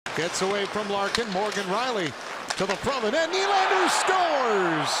Gets away from Larkin. Morgan Riley to the front of the net. Nylander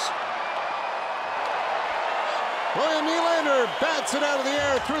scores! William Nylander bats it out of the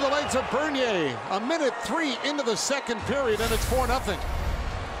air through the legs of Bernier. 1:03 into the second period, and it's 4-0.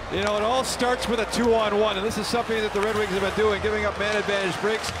 You know, it all starts with a 2-on-1, and this is something that the Red Wings have been doing, giving up man advantage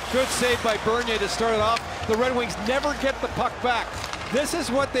breaks. Good save by Bernier to start it off. The Red Wings never get the puck back. This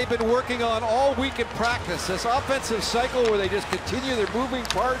is what they've been working on all week in practice, this offensive cycle where they just continue their moving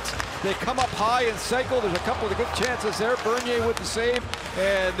parts. They come up high and cycle. There's a couple of good chances there. Bernier with the save,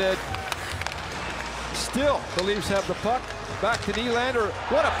 and still the Leafs have the puck. Back to Nylander.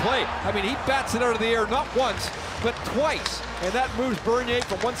 What a play. I mean, he bats it out of the air not once, but twice. And that moves Bernier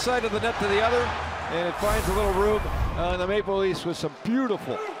from one side of the net to the other. And it finds a little room on the Maple Leafs with some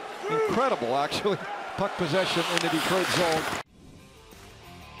beautiful, incredible actually, puck possession in the Detroit zone.